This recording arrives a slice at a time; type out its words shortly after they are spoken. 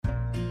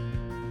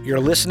You're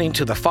listening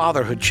to the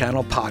Fatherhood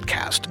Channel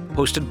podcast,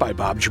 hosted by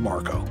Bob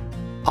Jamarco.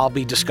 I'll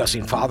be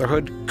discussing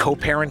fatherhood,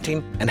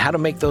 co-parenting, and how to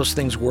make those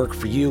things work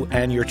for you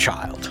and your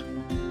child.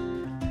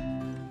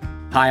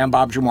 Hi, I'm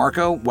Bob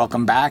Jamarco.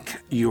 Welcome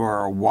back.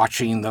 You're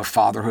watching the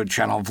Fatherhood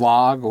Channel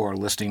vlog or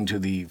listening to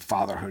the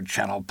Fatherhood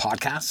Channel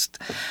podcast.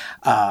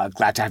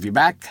 Glad to have you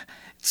back.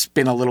 It's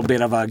been a little bit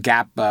of a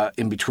gap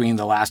in between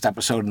the last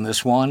episode and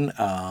this one,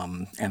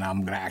 and I'm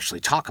going to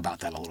actually talk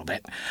about that a little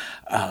bit.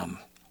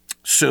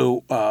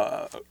 So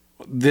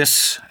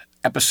this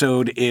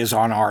episode is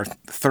on our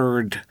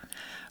third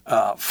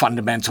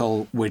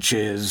fundamental, which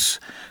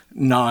is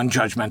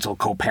non-judgmental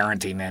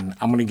co-parenting. And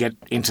I'm going to get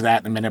into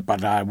that in a minute,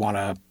 but I want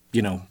to,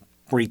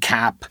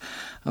 recap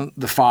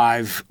the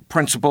 5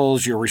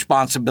 principles: your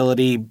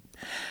responsibility,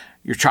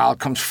 your child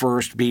comes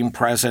first, being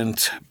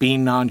present,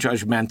 being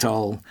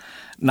non-judgmental,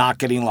 not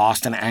getting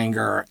lost in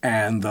anger,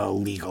 and the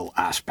legal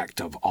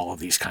aspect of all of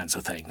these kinds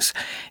of things.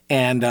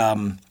 And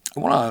I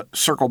want to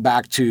circle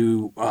back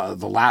to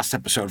the last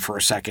episode for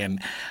a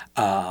second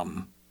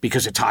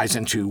because it ties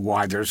into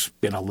why there's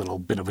been a little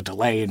bit of a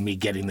delay in me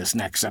getting this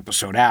next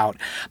episode out.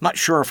 I'm not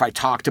sure if I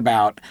talked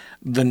about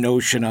the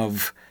notion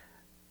of,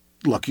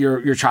 look,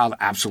 your child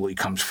absolutely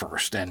comes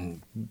first,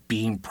 and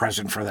being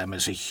present for them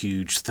is a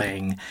huge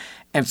thing.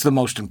 And it's the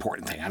most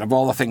important thing. Out of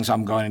all the things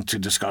I'm going to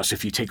discuss,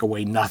 if you take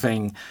away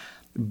nothing,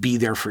 be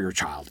there for your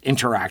child.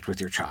 Interact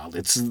with your child.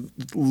 It's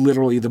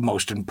literally the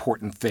most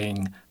important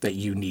thing that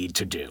you need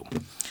to do.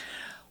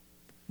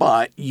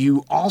 But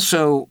you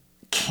also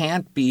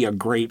can't be a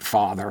great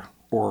father,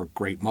 or a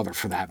great mother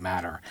for that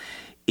matter,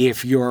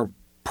 if you're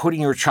putting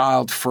your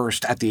child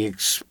first at the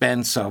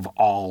expense of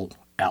all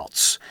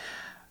else.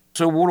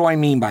 So what do I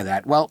mean by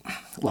that? Well,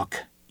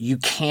 look, you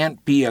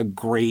can't be a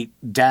great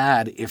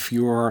dad if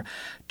you're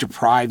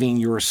depriving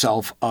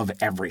yourself of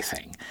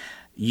everything.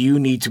 You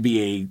need to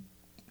be a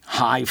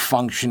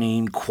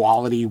high-functioning,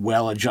 quality,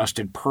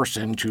 well-adjusted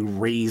person to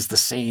raise the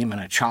same in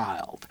a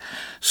child.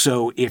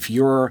 So if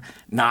you're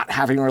not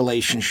having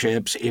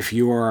relationships, if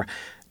you're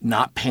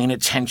not paying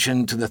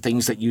attention to the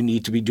things that you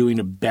need to be doing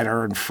to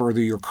better and further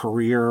your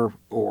career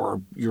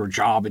or your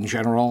job in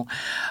general,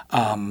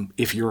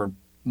 if you're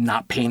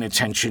not paying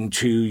attention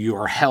to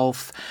your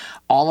health,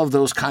 all of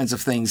those kinds of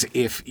things,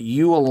 if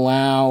you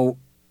allow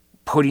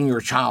putting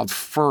your child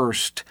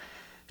first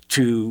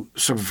to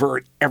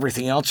subvert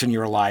everything else in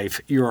your life,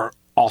 you're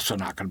also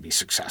not going to be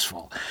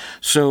successful.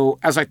 So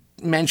as I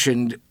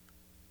mentioned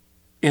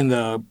in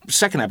the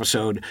second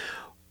episode,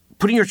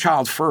 putting your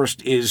child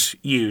first is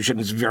huge, and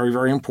it's very,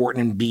 very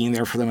important, and being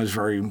there for them is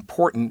very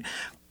important.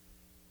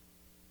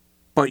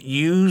 But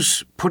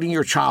use putting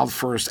your child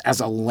first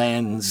as a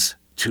lens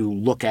to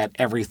look at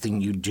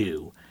everything you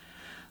do.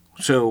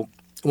 So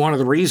one of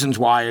the reasons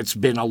why it's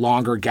been a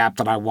longer gap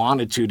than I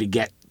wanted to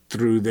get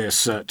through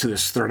this to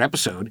this third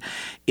episode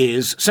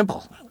is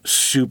simple.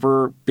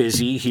 Super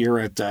busy here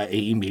at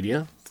AE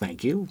Media.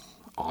 Thank you.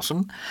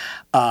 Awesome.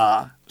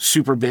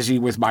 Super busy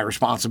with my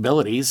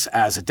responsibilities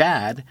as a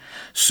dad.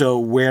 So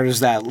where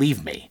does that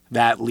leave me?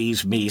 That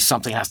leaves me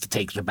something has to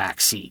take the back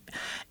seat.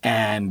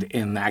 And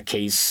in that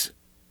case,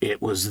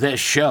 it was this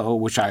show,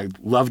 which I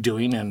love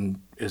doing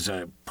and is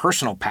a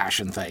personal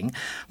passion thing,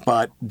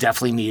 but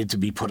definitely needed to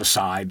be put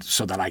aside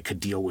so that I could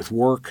deal with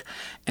work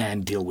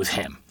and deal with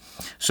him.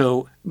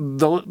 So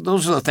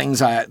those are the things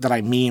that I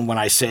mean when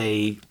I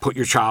say put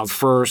your child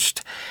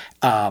first.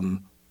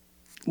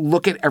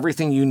 Look at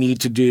everything you need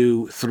to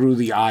do through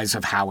the eyes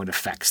of how it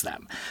affects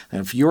them.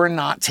 And if you're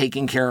not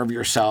taking care of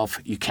yourself,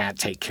 you can't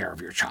take care of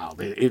your child.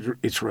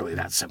 It's really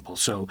that simple.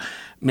 So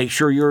make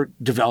sure you're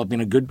developing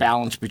a good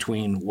balance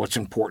between what's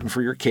important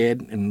for your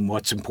kid and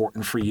what's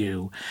important for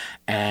you.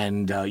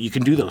 And you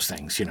can do those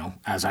things,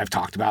 as I've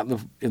talked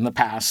about in the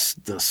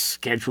past, the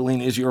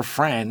scheduling is your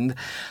friend.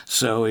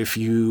 So if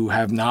you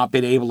have not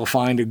been able to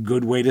find a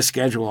good way to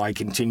schedule, I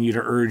continue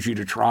to urge you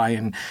to try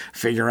and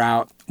figure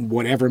out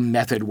whatever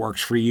method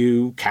works for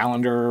you: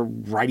 calendar,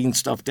 writing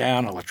stuff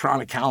down,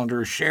 electronic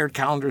calendars, shared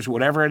calendars,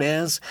 whatever it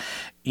is.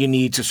 You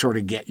need to sort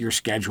of get your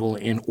schedule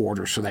in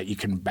order so that you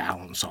can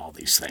balance all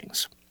these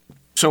things.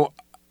 So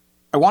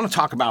I want to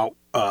talk about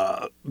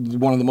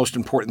one of the most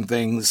important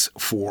things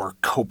for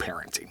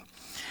co-parenting.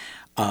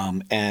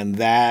 And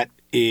that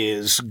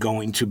is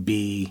going to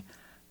be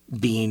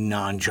being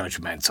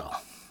non-judgmental.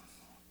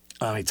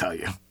 Let me tell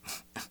you,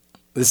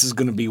 this is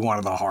going to be one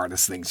of the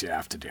hardest things you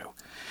have to do.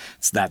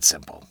 It's that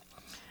simple.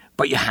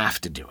 But you have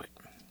to do it.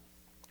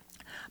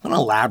 I'm going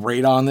to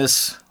elaborate on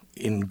this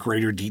in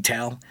greater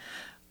detail.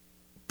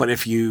 But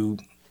if you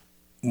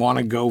want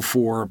to go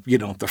for,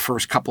 the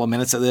first couple of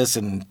minutes of this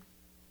and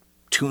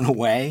tune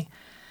away,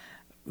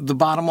 the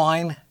bottom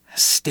line,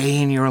 stay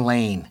in your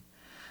lane.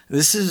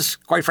 This is,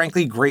 quite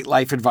frankly, great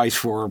life advice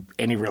for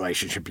any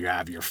relationship you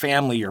have, your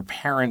family, your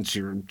parents,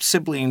 your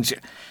siblings.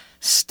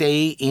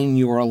 Stay in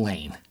your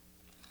lane.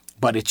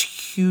 But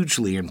it's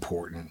hugely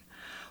important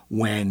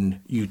when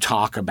you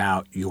talk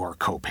about your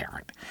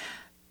co-parent.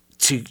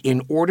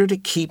 In order to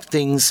keep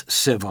things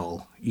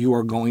civil, you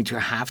are going to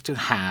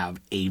have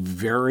a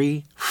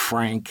very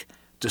frank,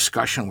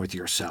 discussion with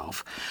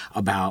yourself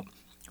about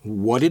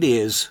what it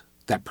is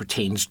that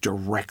pertains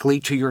directly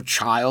to your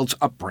child's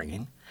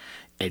upbringing,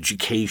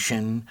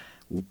 education,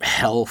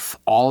 health,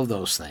 all of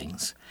those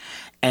things,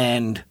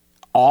 and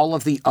all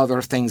of the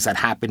other things that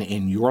happen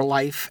in your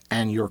life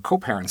and your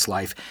co-parent's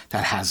life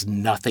that has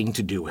nothing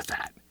to do with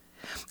that.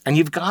 And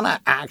you've got to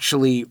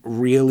actually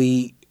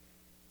really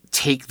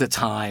take the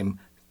time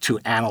to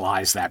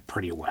analyze that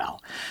pretty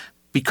well.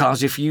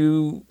 Because if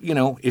you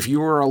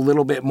were a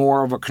little bit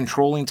more of a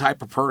controlling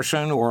type of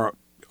person or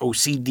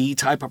OCD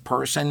type of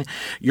person,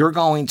 you're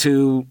going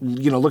to,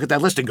 look at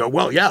that list and go,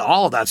 well, yeah,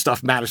 all of that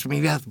stuff matters to me.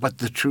 Yeah, but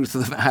the truth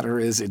of the matter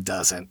is it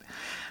doesn't.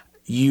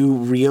 You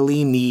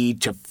really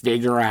need to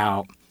figure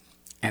out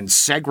and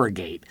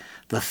segregate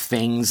the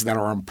things that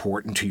are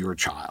important to your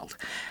child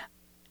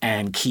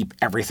and keep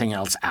everything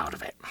else out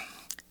of it.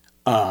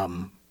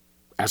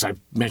 As I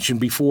mentioned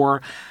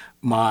before,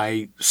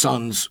 my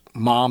son's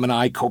mom and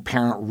I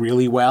co-parent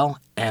really well,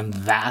 and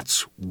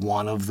that's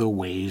one of the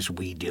ways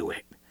we do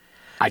it.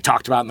 I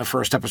talked about in the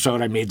first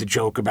episode, I made the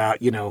joke about,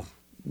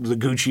 the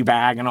Gucci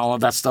bag and all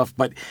of that stuff,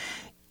 but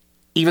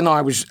even though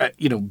I was,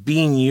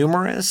 being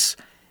humorous,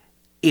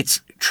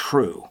 it's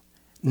true.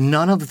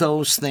 None of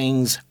those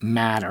things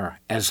matter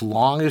as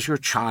long as your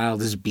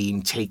child is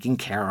being taken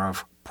care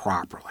of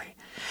properly.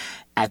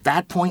 At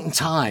that point in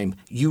time,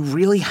 you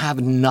really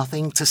have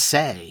nothing to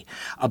say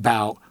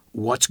about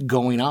what's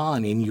going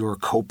on in your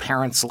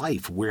co-parent's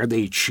life, where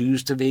they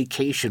choose to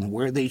vacation,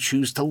 where they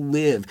choose to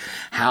live,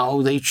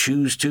 how they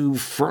choose to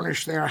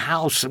furnish their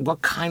house, and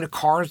what kind of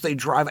cars they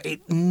drive.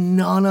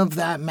 None of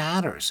that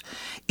matters.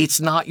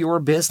 It's not your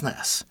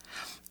business.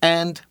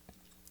 And,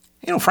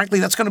 frankly,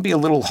 that's going to be a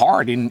little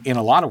hard in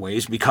a lot of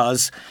ways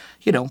because,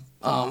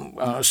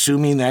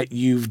 assuming that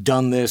you've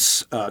done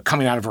this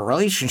coming out of a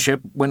relationship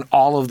when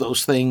all of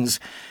those things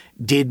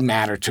did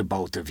matter to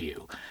both of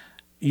you,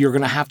 you're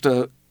going to have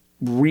to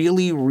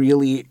really,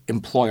 really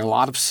employ a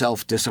lot of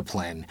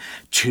self-discipline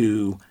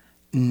to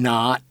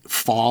not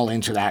fall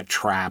into that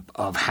trap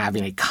of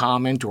having a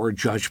comment or a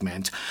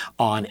judgment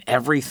on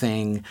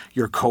everything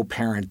your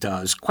co-parent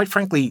does, quite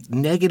frankly,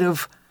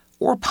 negative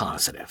or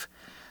positive.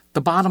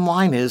 The bottom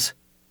line is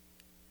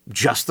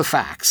just the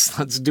facts.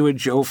 Let's do a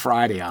Joe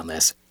Friday on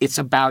this. It's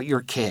about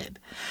your kid.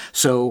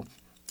 So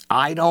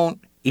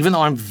even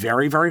though I'm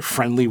very, very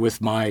friendly with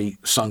my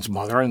son's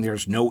mother and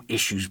there's no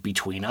issues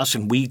between us,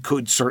 and we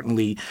could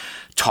certainly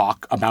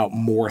talk about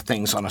more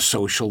things on a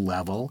social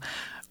level,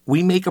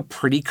 we make a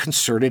pretty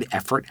concerted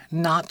effort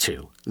not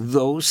to.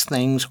 Those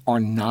things are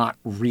not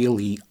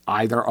really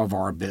either of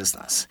our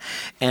business.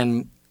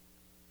 And,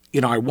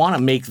 I want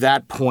to make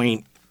that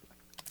point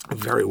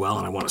very well,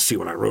 and I want to see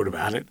what I wrote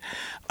about it.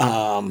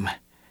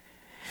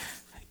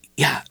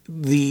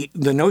 The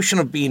notion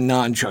of being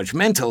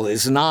non-judgmental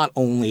is not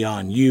only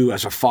on you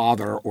as a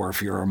father, or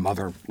if you're a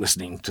mother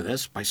listening to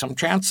this by some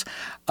chance,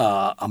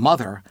 a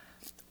mother,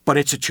 but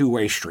it's a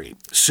two-way street.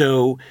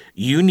 So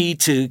you need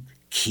to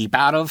keep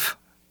out of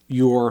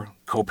your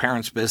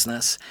co-parent's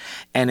business,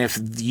 and if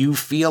you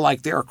feel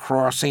like they're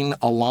crossing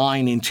a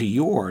line into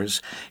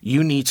yours,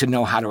 you need to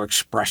know how to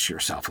express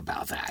yourself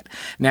about that.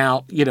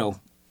 Now,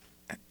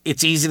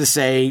 it's easy to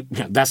say,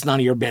 that's none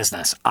of your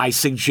business. I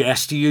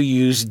suggest you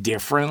use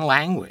different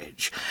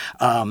language.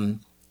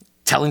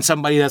 Telling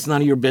somebody that's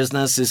none of your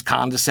business is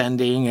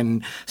condescending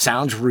and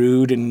sounds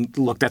rude, and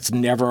look, that's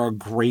never a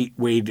great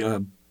way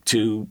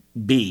to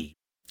be.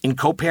 In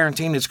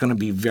co-parenting, it's going to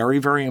be very,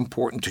 very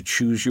important to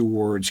choose your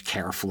words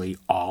carefully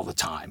all the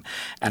time.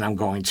 And I'm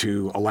going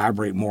to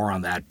elaborate more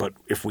on that. But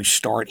if we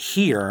start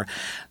here,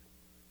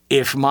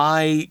 if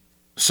my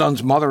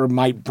son's mother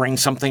might bring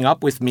something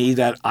up with me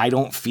that I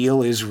don't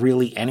feel is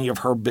really any of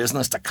her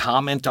business to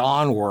comment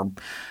on or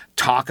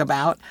talk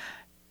about,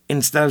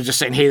 instead of just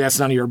saying, hey, that's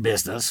none of your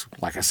business,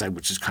 like I said,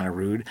 which is kind of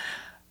rude,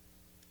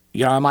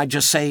 I might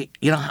just say,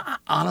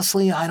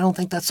 honestly, I don't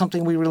think that's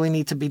something we really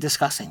need to be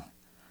discussing.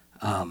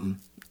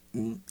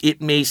 It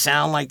may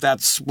sound like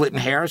that's splitting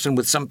hairs, and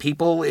with some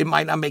people, it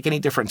might not make any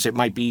difference.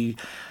 The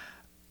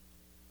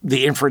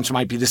inference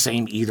might be the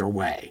same either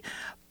way.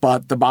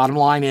 But the bottom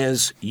line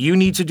is you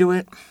need to do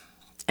it,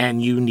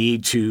 and you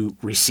need to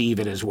receive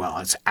it as well.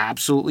 It's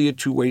absolutely a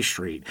two-way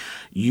street.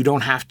 You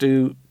don't have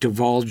to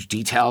divulge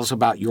details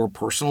about your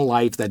personal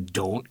life that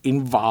don't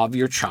involve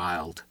your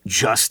child,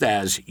 just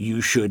as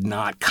you should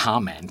not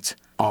comment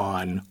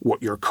on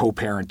what your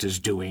co-parent is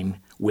doing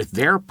with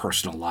their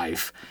personal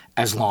life,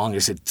 as long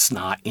as it's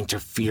not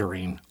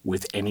interfering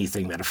with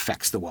anything that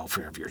affects the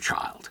welfare of your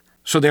child.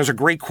 So there's a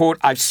great quote.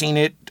 I've seen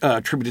it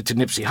attributed to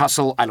Nipsey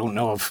Hussle. I don't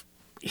know if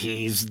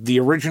he's the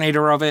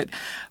originator of it,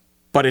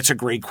 but it's a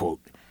great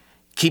quote.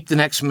 Keep the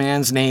next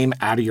man's name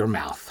out of your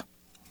mouth.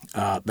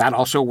 That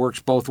also works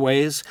both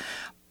ways.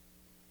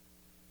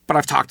 But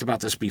I've talked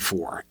about this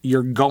before.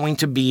 You're going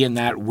to be in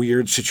that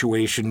weird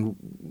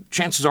situation.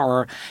 Chances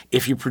are,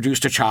 if you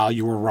produced a child,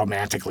 you were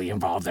romantically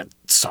involved at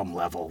some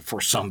level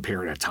for some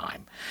period of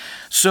time.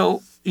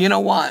 So, you know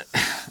what?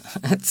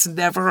 It's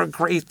never a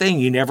great thing.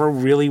 You never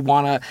really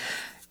want to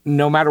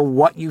no matter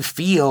what you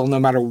feel, no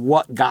matter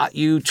what got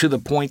you to the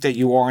point that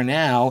you are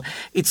now,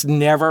 it's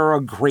never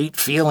a great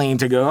feeling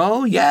to go,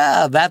 oh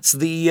yeah, that's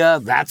the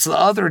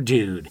other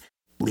dude.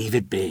 Leave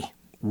it be.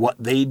 What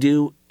they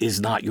do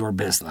is not your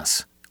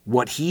business.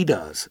 What he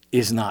does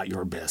is not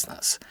your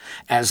business,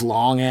 as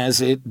long as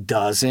it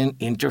doesn't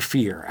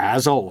interfere,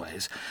 as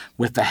always,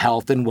 with the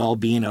health and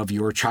well-being of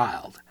your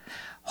child.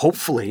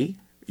 Hopefully,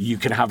 you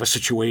can have a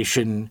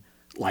situation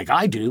like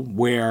I do,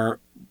 where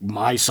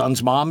my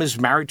son's mom is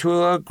married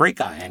to a great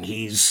guy, and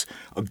he's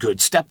a good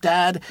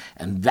stepdad,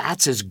 and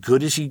that's as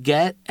good as you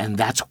get, and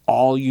that's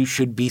all you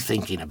should be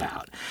thinking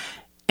about.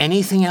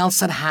 Anything else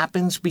that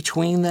happens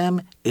between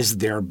them is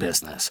their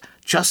business,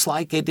 just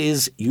like it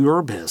is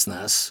your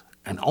business,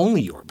 and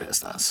only your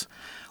business,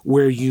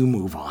 where you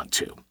move on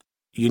to.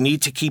 You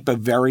need to keep a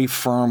very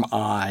firm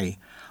eye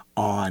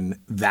on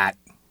that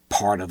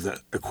part of the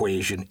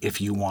equation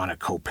if you want to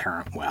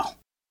co-parent well.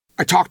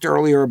 I talked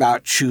earlier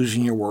about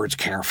choosing your words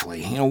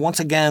carefully. Once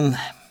again,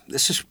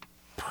 this is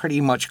pretty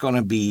much going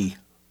to be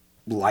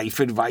life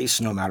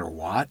advice no matter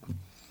what.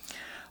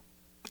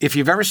 If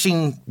you've ever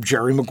seen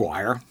Jerry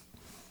Maguire,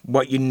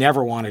 what you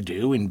never want to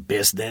do in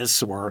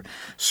business or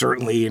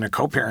certainly in a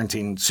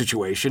co-parenting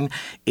situation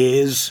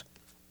is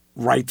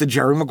write the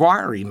Jerry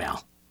Maguire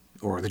email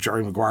or the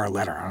Jerry Maguire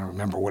letter. I don't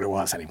remember what it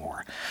was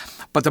anymore.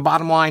 But the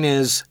bottom line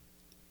is,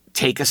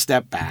 take a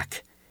step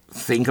back.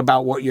 Think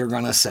about what you're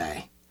going to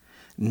say.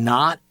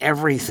 Not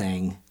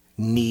everything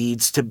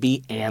needs to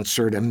be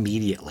answered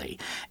immediately.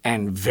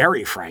 And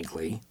very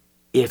frankly,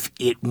 if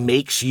it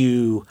makes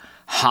you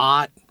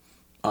hot,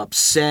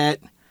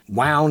 upset,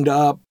 wound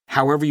up,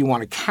 however you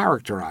want to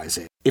characterize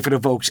it, if it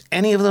evokes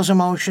any of those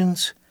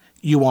emotions,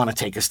 you want to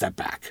take a step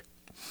back.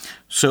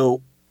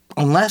 So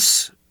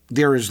unless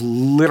there is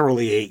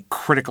literally a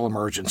critical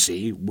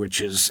emergency,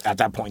 which is at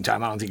that point in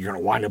time, I don't think you're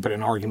going to wind up in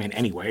an argument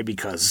anyway,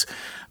 because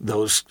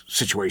those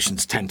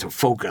situations tend to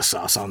focus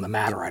us on the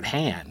matter at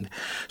hand.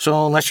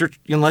 So unless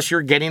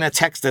you're getting a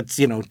text that's,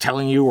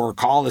 telling you, or a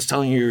call that's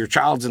telling you your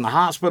child's in the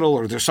hospital,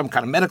 or there's some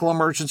kind of medical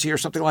emergency or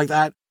something like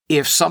that,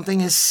 if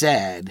something is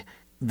said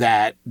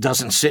that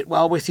doesn't sit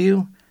well with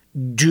you,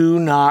 do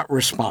not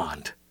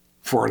respond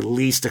for at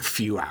least a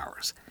few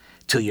hours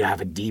till you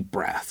have a deep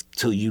breath,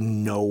 till you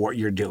know what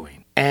you're doing.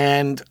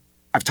 And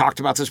I've talked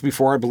about this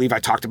before. I believe I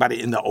talked about it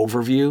in the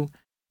overview.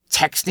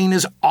 Texting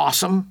is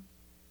awesome,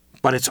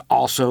 but it's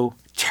also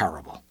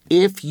terrible.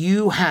 If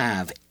you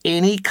have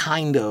any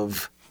kind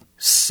of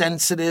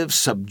sensitive,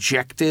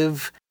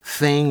 subjective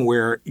thing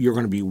where you're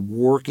going to be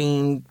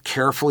working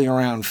carefully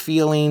around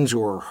feelings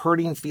or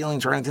hurting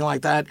feelings or anything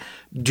like that,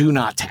 do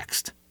not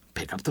text.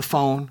 Pick up the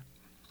phone,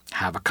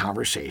 have a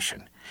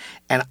conversation.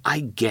 And I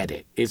get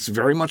it. It's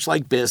very much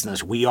like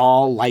business. We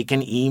all like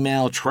an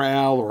email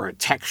trail or a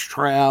text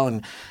trail,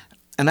 and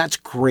that's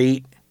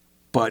great.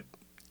 But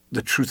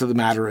the truth of the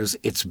matter is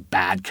it's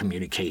bad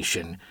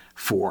communication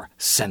for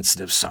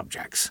sensitive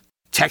subjects.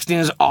 Texting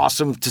is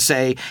awesome to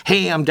say,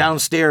 hey, I'm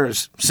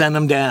downstairs, send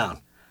them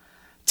down.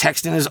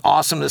 Texting is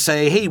awesome to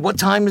say, hey, what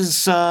time is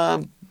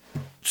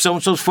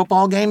so-and-so's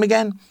football game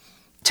again?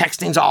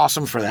 Texting's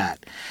awesome for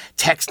that.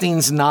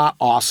 Texting's not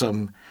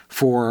awesome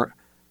for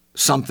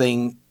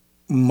something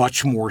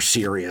much more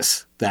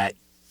serious that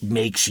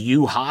makes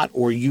you hot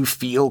or you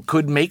feel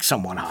could make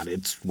someone hot.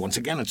 It's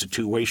a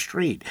two-way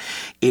street.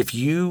 If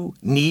you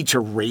need to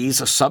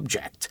raise a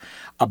subject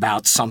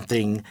about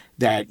something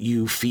that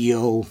you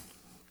feel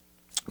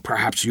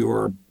perhaps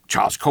your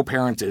child's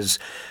co-parent is,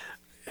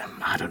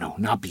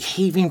 not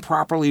behaving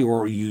properly,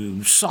 or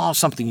you saw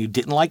something you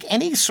didn't like,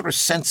 any sort of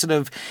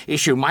sensitive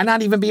issue, it might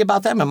not even be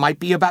about them. It might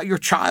be about your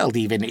child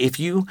even. If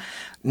you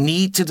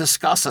need to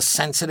discuss a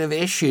sensitive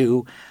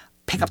issue,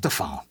 pick up the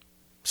phone,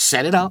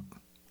 set it up,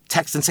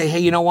 text and say, hey,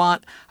 you know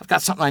what? I've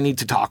got something I need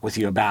to talk with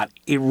you about.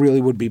 It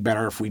really would be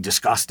better if we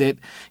discussed it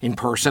in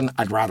person.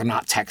 I'd rather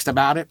not text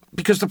about it.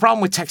 Because the problem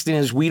with texting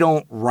is we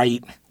don't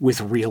write with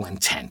real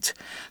intent.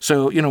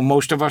 So,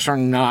 most of us are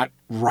not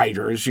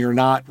writers. You're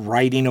not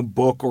writing a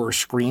book or a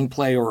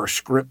screenplay or a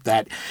script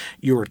that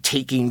you're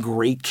taking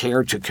great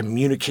care to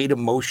communicate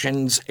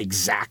emotions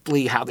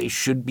exactly how they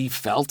should be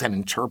felt and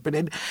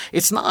interpreted.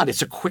 It's not.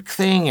 It's a quick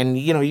thing. And,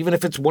 even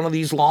if it's one of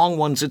these long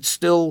ones, it's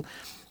still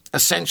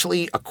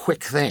essentially a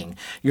quick thing.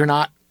 You're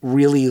not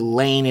really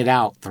laying it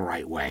out the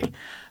right way.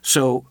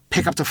 So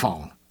pick up the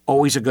phone.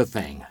 Always a good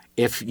thing.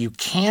 If you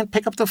can't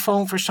pick up the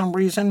phone for some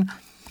reason,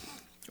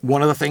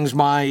 one of the things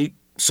my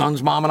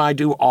son's mom and I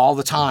do all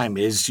the time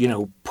is,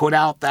 put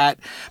out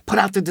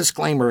the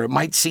disclaimer. It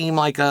might seem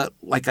like a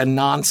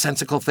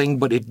nonsensical thing,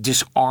 but it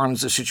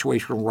disarms the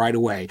situation right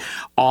away.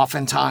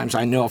 Oftentimes,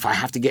 I know if I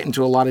have to get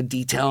into a lot of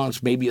detail and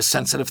it's maybe a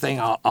sensitive thing,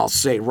 I'll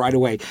say right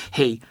away,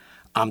 hey,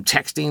 I'm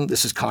texting.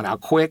 This is coming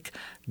out quick.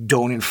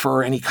 Don't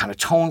infer any kind of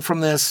tone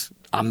from this.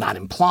 I'm not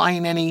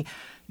implying any.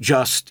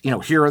 Just,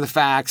 here are the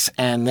facts,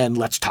 and then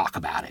let's talk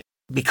about it.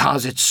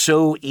 Because it's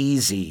so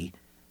easy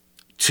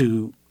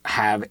to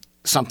have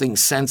something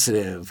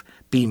sensitive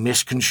be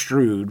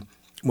misconstrued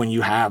when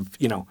you have,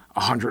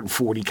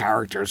 140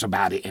 characters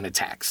about it in a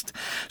text.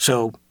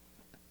 So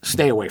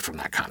stay away from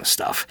that kind of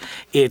stuff.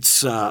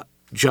 It's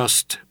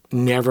just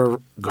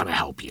never going to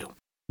help you.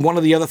 One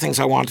of the other things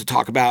I wanted to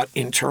talk about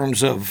in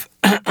terms of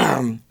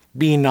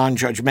being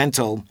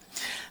non-judgmental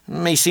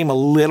may seem a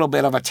little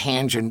bit of a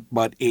tangent,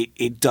 but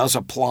it does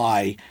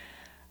apply.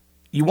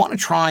 You want to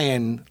try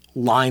and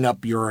line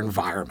up your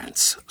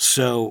environments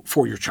so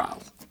for your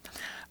child.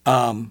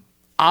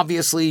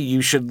 Obviously,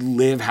 you should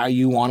live how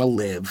you want to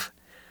live,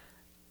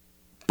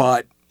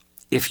 but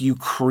if you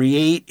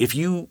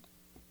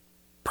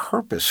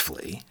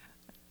purposefully,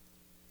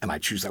 and I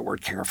choose that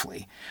word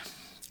carefully,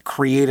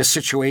 create a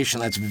situation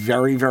that's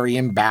very, very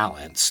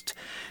imbalanced,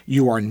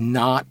 you are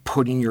not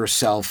putting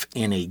yourself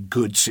in a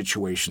good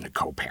situation to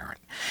co-parent.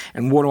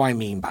 And what do I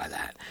mean by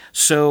that?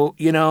 So,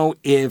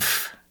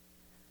 if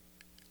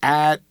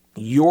at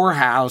your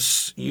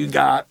house you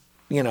got,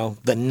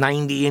 the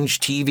 90-inch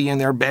TV in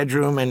their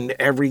bedroom and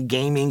every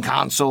gaming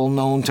console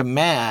known to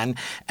man,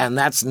 and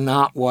that's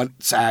not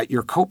what's at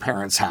your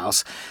co-parent's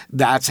house,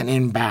 that's an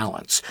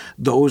imbalance.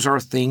 Those are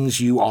things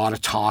you ought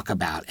to talk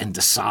about and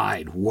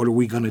decide, what are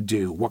we going to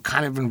do? What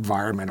kind of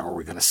environment are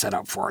we going to set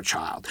up for our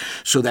child?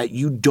 So that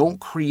you don't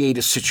create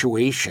a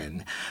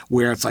situation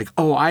where it's like,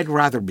 oh, I'd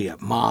rather be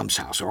at mom's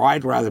house or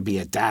I'd rather be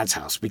at dad's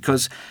house.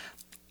 Because,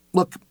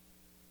 look,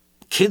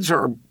 kids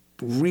are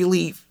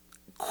really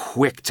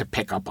quick to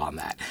pick up on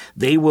that.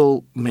 They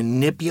will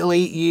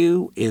manipulate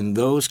you in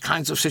those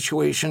kinds of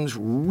situations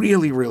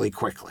really, really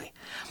quickly.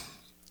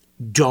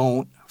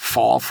 Don't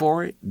fall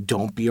for it.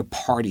 Don't be a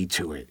party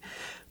to it.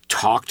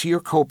 Talk to your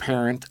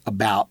co-parent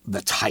about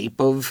the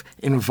type of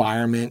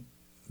environment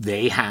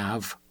they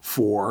have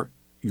for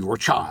your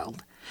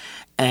child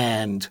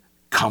and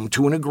come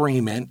to an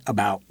agreement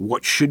about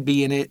what should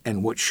be in it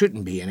and what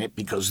shouldn't be in it,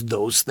 because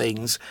those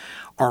things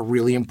are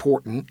really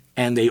important.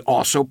 And they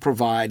also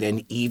provide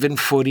an even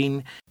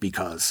footing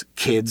because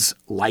kids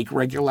like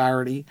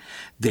regularity,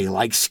 they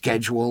like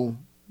schedule,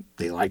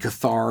 they like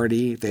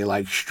authority, they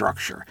like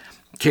structure.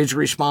 Kids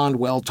respond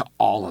well to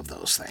all of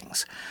those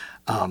things.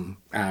 And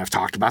I've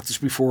talked about this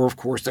before, of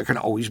course, there can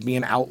always be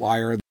an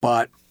outlier,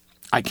 but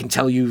I can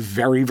tell you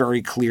very,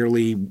 very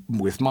clearly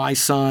with my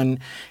son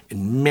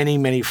and many,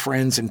 many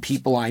friends and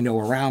people I know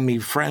around me,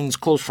 friends,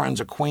 close friends,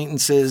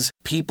 acquaintances,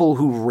 people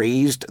who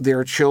raised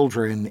their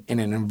children in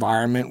an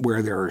environment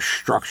where there is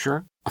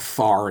structure,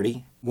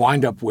 authority,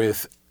 wind up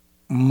with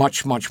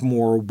much, much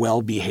more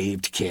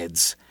well-behaved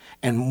kids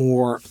and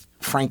more,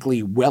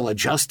 frankly,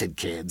 well-adjusted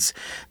kids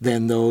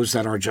than those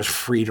that are just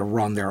free to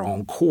run their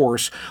own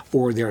course,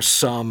 or there's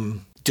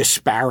some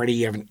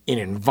disparity in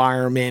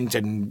environment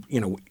and,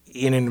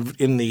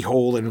 in the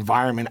whole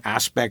environment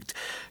aspect,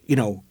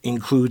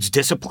 includes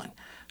discipline,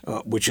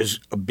 which is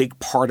a big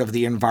part of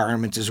the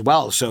environment as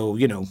well. So,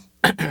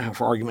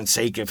 for argument's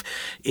sake,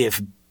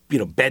 if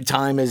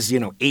bedtime is,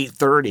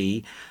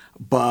 8:30,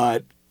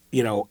 but,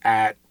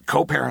 at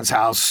co-parent's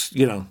house,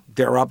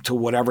 they're up to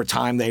whatever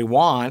time they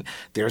want,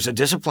 there's a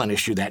discipline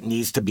issue that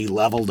needs to be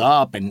leveled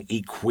up and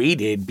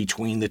equated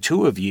between the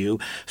two of you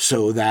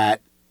so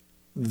that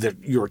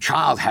your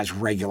child has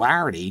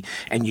regularity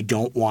and you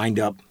don't wind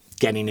up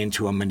getting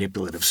into a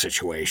manipulative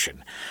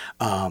situation.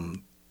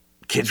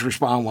 Kids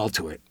respond well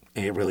to it.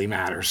 It really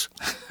matters.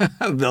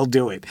 They'll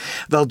do it.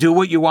 They'll do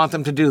what you want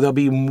them to do. They'll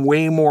be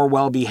way more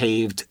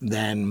well-behaved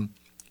than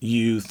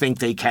you think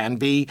they can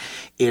be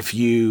if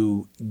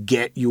you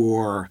get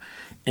your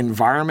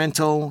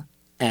environmental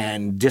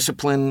and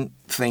discipline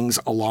things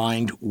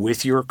aligned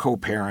with your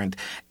co-parent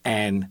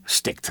and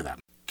stick to them.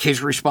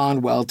 Kids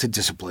respond well to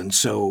discipline,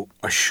 so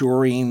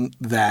assuring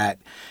that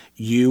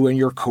you and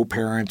your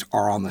co-parent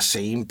are on the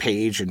same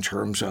page in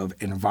terms of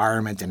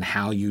environment and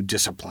how you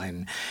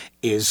discipline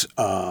is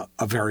a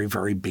very,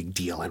 very big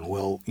deal.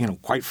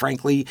 And quite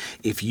frankly,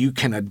 if you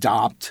can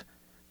adopt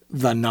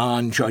the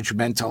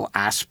non-judgmental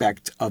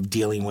aspect of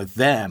dealing with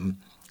them,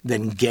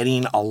 then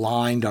getting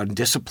aligned on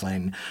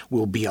discipline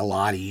will be a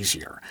lot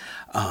easier.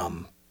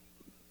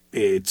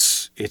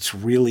 It's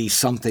really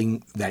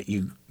something that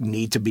you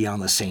need to be on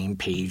the same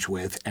page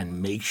with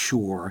and make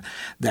sure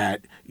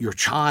that your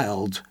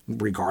child,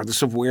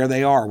 regardless of where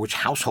they are, which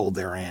household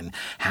they're in,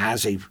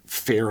 has a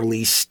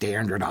fairly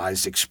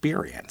standardized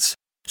experience.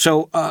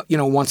 So,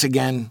 once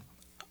again,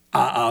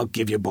 I'll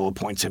give you bullet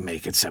points and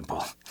make it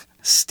simple.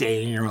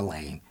 Stay in your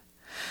lane.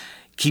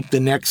 Keep the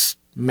next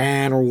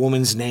man or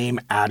woman's name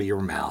out of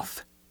your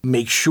mouth.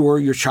 Make sure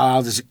your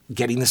child is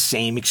getting the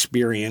same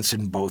experience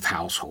in both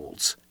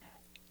households.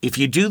 If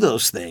you do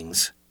those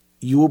things,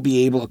 you will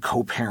be able to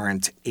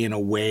co-parent in a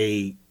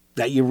way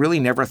that you really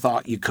never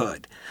thought you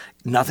could.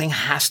 Nothing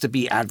has to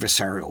be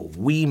adversarial.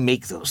 We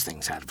make those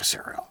things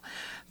adversarial.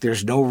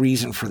 There's no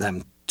reason for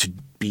them to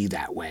be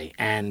that way.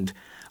 And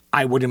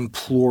I would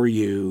implore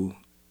you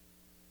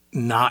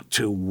not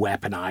to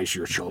weaponize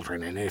your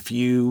children. And if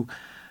you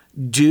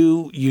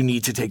do, you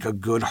need to take a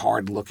good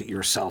hard look at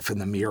yourself in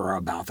the mirror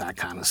about that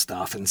kind of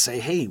stuff and say,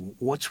 hey,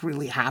 what's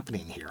really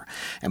happening here?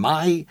 Am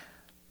I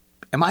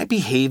am I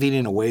behaving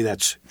in a way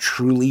that's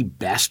truly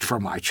best for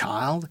my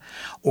child?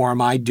 Or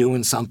am I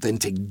doing something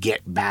to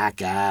get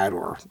back at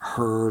or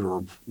hurt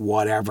or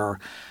whatever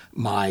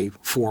my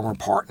former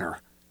partner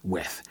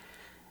with?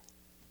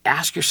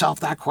 Ask yourself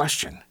that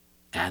question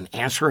and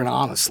answer it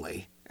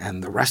honestly,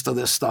 and the rest of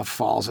this stuff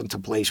falls into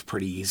place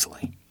pretty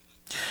easily.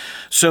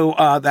 So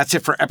that's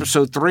it for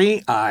episode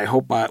 3. I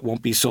hope it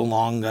won't be so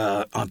long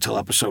until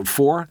episode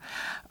 4.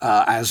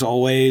 As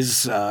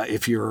always,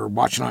 if you're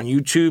watching on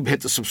YouTube,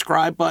 hit the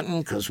subscribe button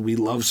because we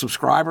love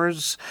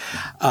subscribers.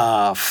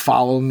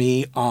 Follow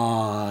me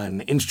on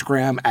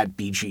Instagram at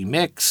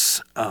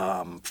BGMix.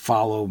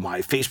 Follow my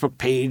Facebook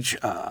page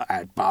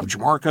at Bob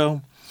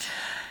Jamarco.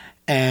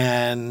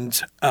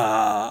 And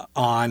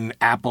on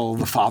Apple,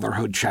 the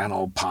Fatherhood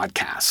Channel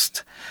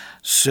podcast.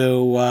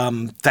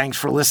 So thanks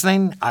for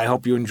listening. I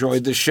hope you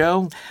enjoyed the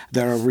show.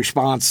 The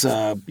response,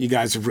 you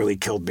guys have really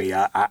killed me.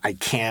 I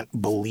can't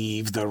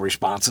believe the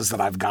responses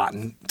that I've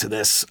gotten to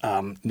this.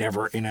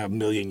 Never in a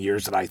million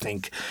years did I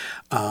think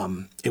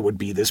it would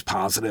be this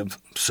positive.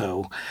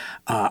 So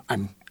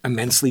I'm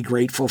immensely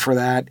grateful for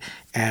that,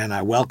 and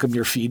I welcome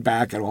your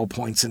feedback at all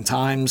points and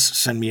times.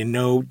 Send me a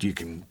note. You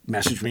can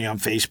message me on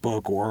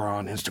Facebook or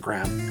on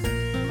Instagram.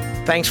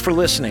 Thanks for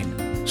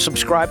listening.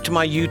 Subscribe to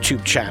my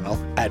YouTube channel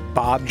at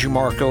Bob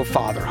Jamarco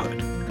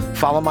Fatherhood.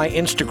 Follow my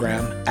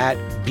Instagram at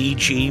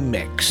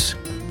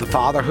BGMix. The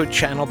Fatherhood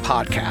Channel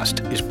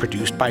podcast is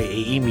produced by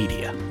AE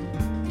Media.